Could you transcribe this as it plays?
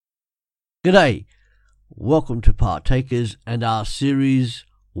G'day, welcome to Partakers and our series,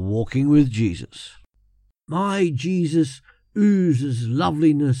 Walking with Jesus. My Jesus oozes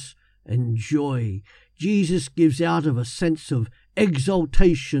loveliness and joy. Jesus gives out of a sense of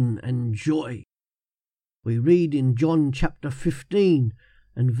exaltation and joy. We read in John chapter 15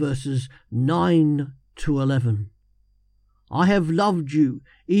 and verses 9 to 11. I have loved you,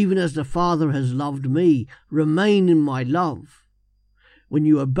 even as the Father has loved me. Remain in my love. When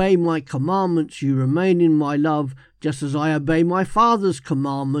you obey my commandments, you remain in my love, just as I obey my Father's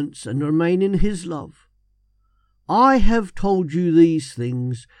commandments and remain in his love. I have told you these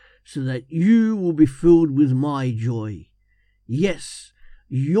things so that you will be filled with my joy. Yes,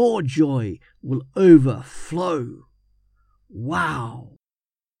 your joy will overflow. Wow!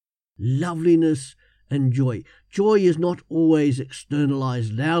 Loveliness and joy. Joy is not always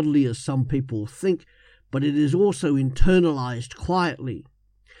externalized loudly as some people think, but it is also internalized quietly.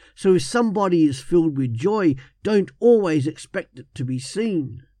 So if somebody is filled with joy, don't always expect it to be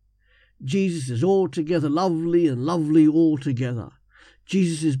seen. Jesus is altogether lovely and lovely altogether.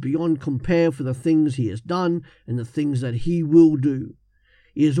 Jesus is beyond compare for the things he has done and the things that he will do.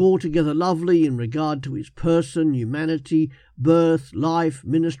 He is altogether lovely in regard to his person, humanity, birth, life,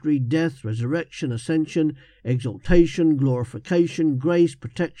 ministry, death, resurrection, ascension, exaltation, glorification, grace,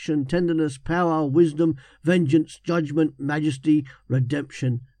 protection, tenderness, power, wisdom, vengeance, judgment, majesty,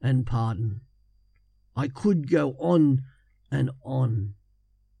 redemption, and pardon. I could go on and on.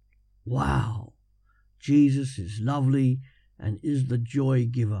 Wow! Jesus is lovely and is the joy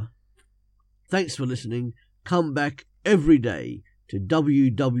giver. Thanks for listening. Come back every day to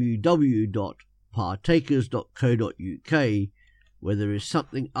www.partakers.co.uk, where there is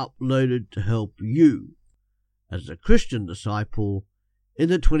something uploaded to help you as a Christian disciple in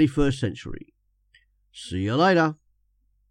the 21st century. See you later.